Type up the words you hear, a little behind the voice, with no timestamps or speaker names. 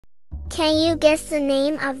Can you guess the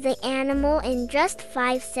name of the animal in just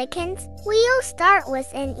 5 seconds? We'll start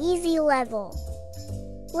with an easy level.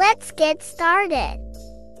 Let's get started.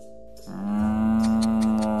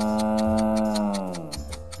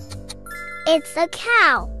 It's a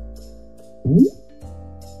cow.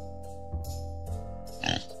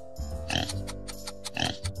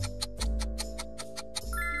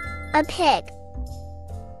 A pig.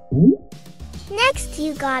 Next,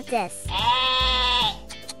 you got this.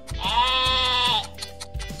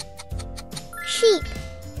 Sheep.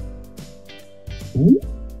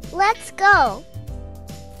 Let's go.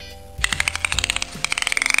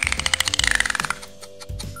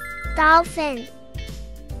 Dolphin.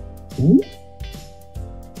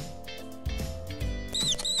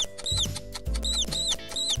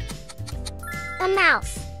 A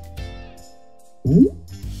mouse.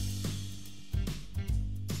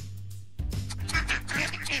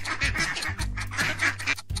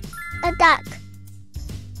 A duck.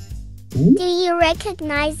 Do you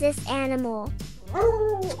recognize this animal?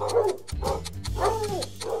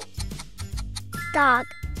 Dog.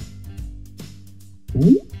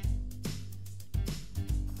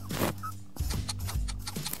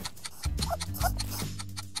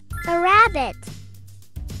 A rabbit.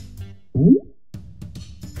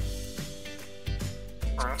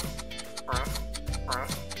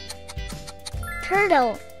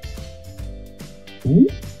 Turtle.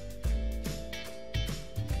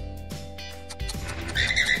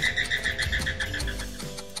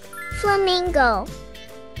 Flamingo.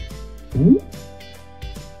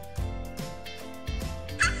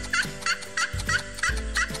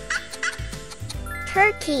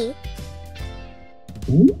 Turkey.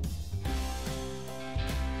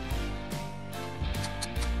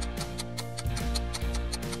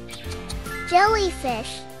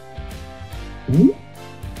 Jellyfish.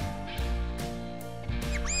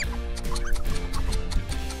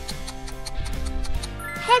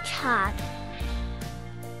 Hedgehog.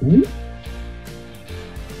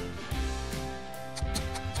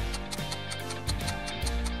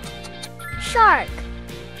 Shark.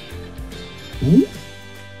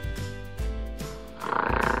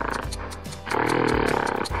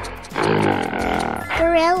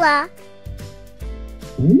 Gorilla.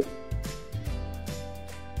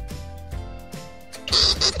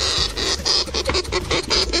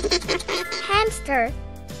 Hamster.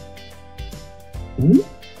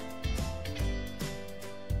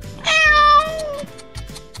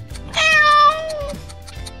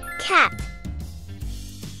 Cat.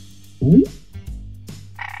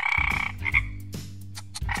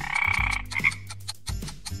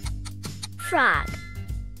 Frog.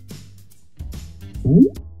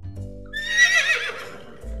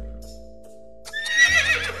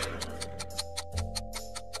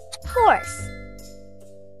 Horse.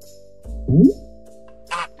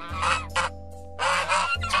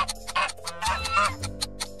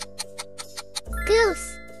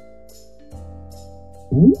 Goose.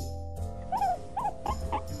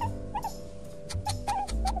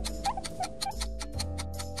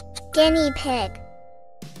 Guinea pig.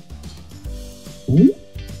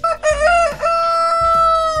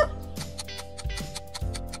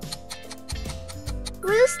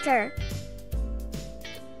 Rooster.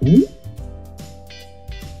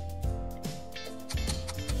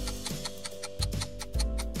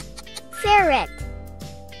 Ferret.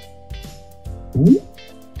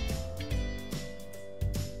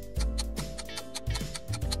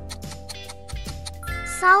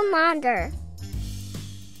 Salamander.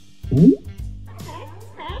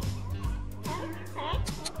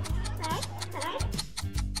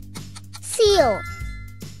 Seal.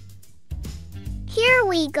 Here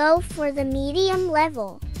we go for the medium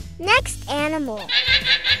level. Next animal.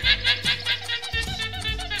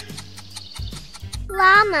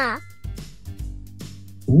 Llama.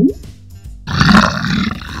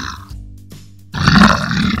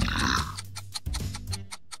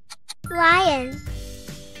 Lion.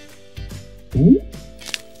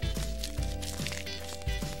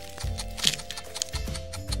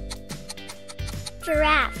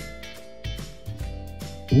 Giraffe.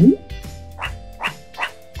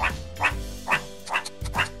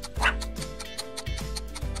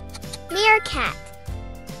 Meerkat.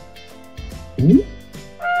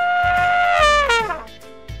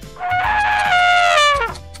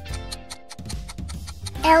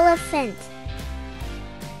 Elephant.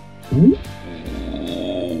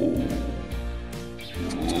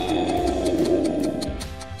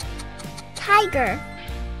 Tiger.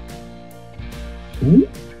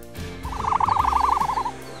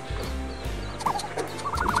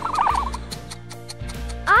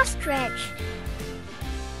 Ostrich.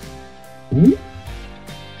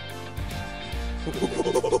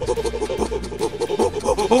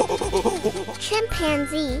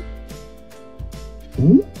 Chimpanzee.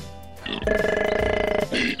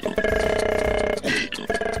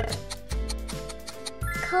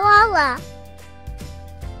 Koala.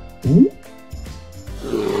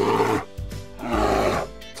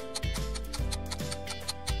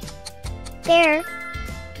 Bear.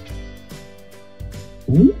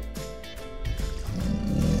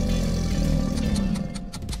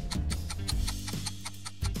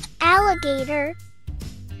 Alligator.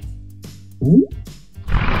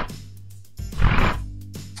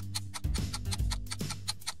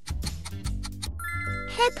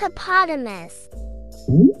 Hippopotamus.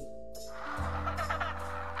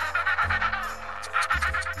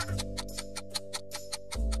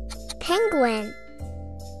 Penguin.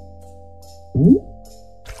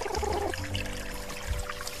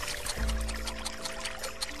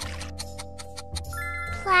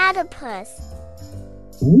 Platypus.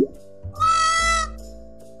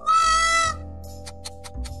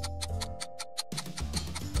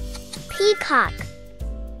 Peacock.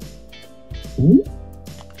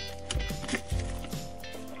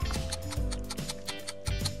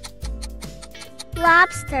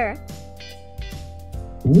 Lobster.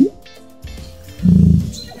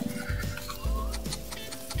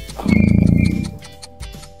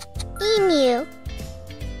 Emu.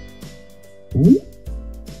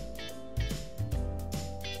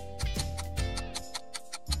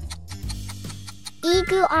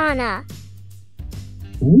 Iguana.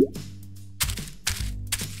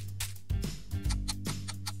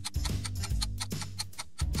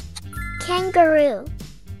 Kangaroo.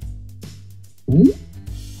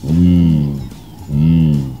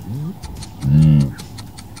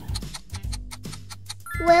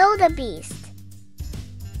 Wildebeest.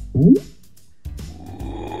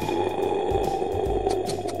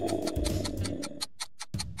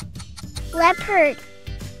 Leopard.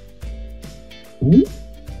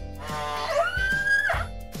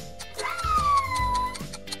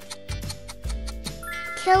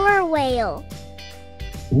 Killer whale.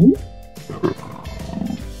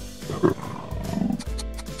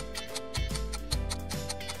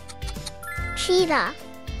 Cheetah.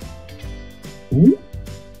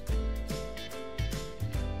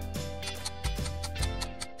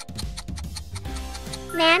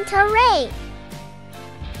 Manta ray.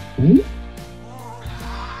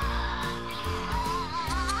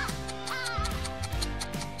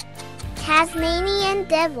 Tasmanian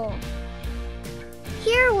devil.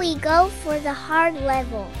 Here we go for the hard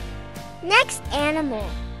level. Next animal.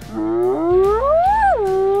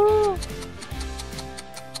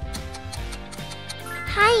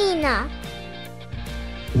 Hyena.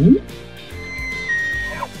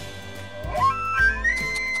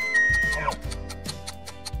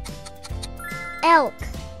 Elk.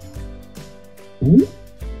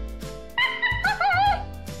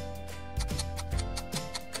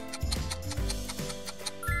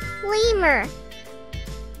 Lemur.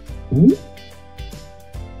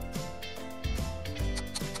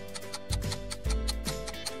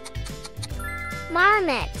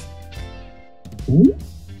 Marmot.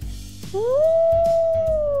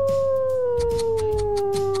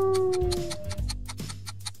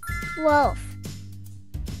 Wolf.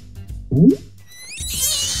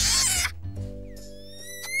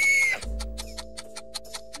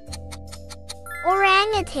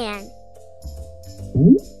 Orangutan.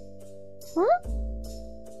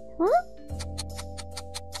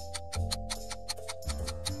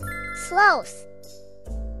 Sloth.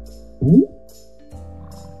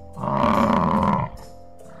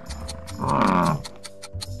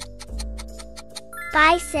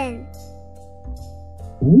 Bison.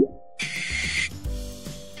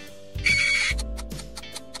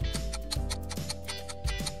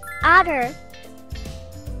 Otter.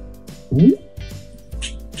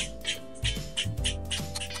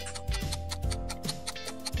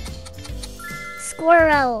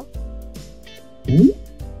 Squirrel.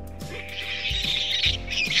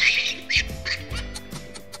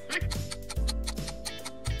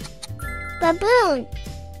 Baboon.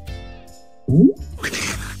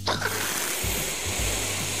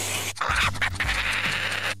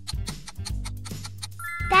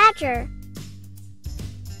 Badger.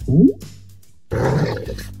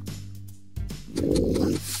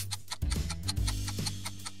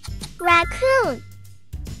 Raccoon.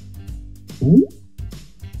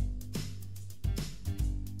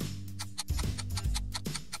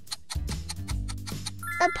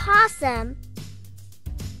 Opossum.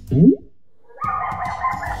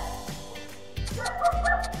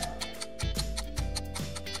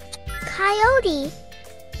 Coyote.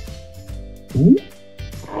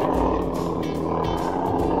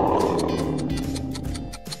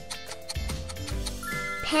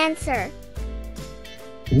 Panther.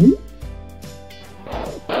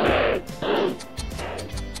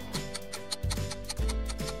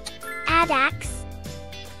 Addax.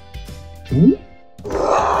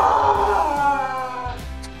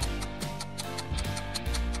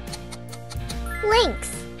 Lynx.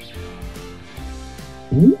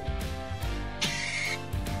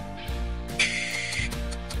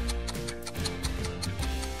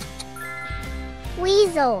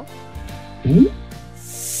 Weasel.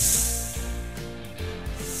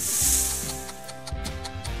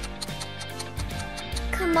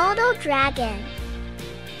 Komodo dragon.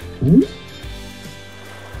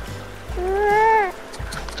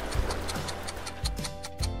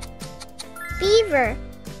 Beaver.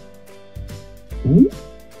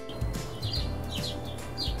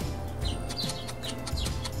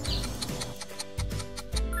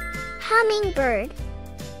 Hummingbird.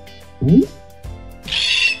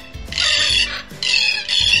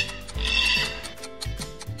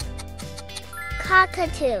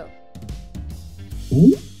 Cockatoo.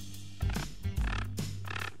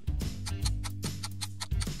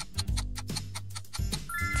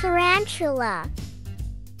 Tarantula.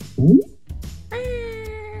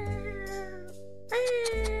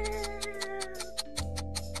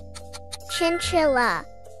 Chinchilla.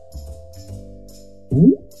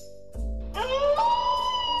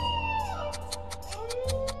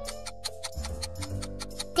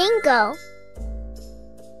 Dingo.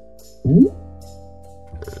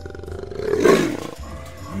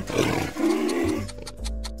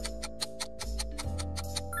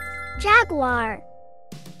 Jaguar.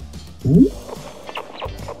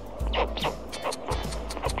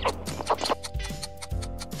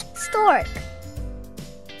 Stork.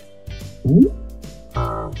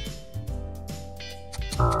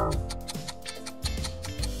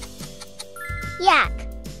 Yak.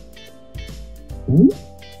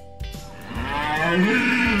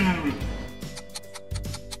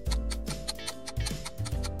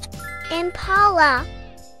 Impala.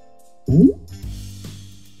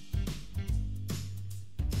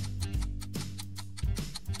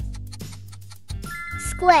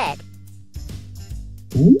 Squid.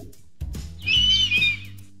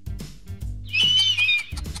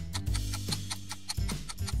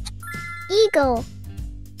 Eagle.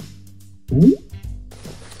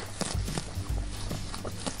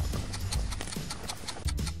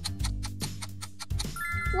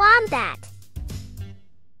 Wombat.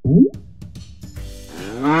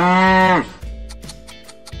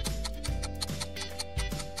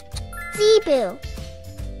 Zebu.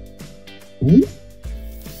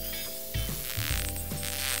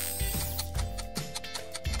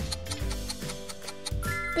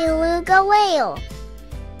 Beluga whale.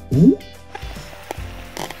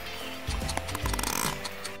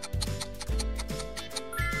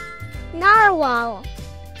 Narwhal.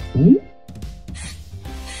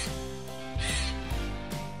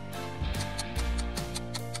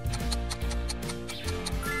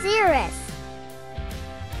 Xerus.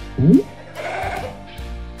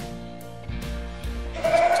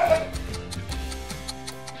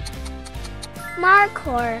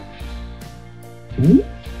 Markhor.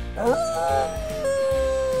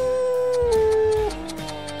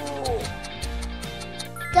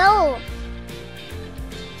 Dove.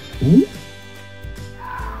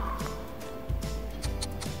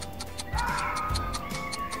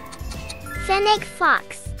 Fennec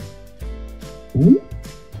fox.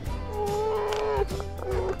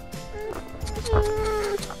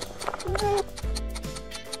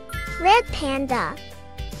 Red panda.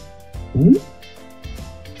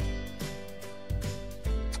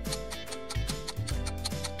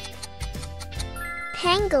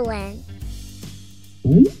 Pangolin.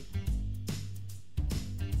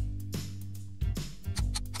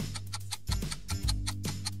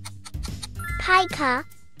 Pika.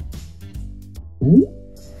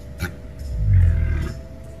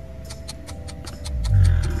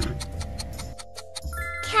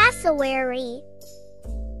 Cassowary.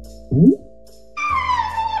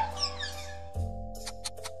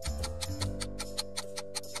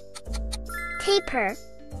 Tapir.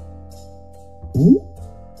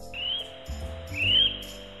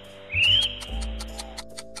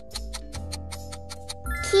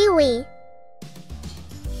 Kiwi.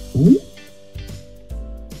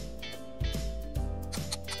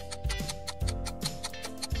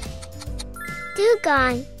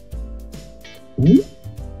 Dugong.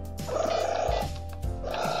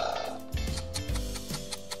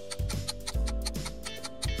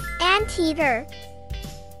 Anteater.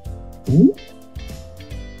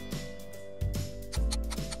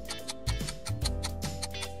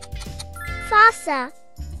 Fossa.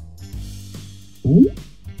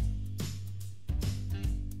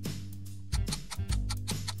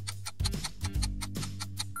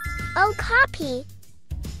 Okapi.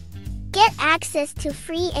 Get access to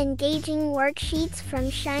free engaging worksheets from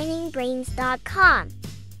ShiningBrains.com.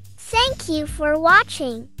 Thank you for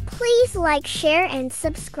watching. Please like, share, and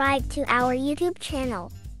subscribe to our YouTube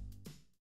channel.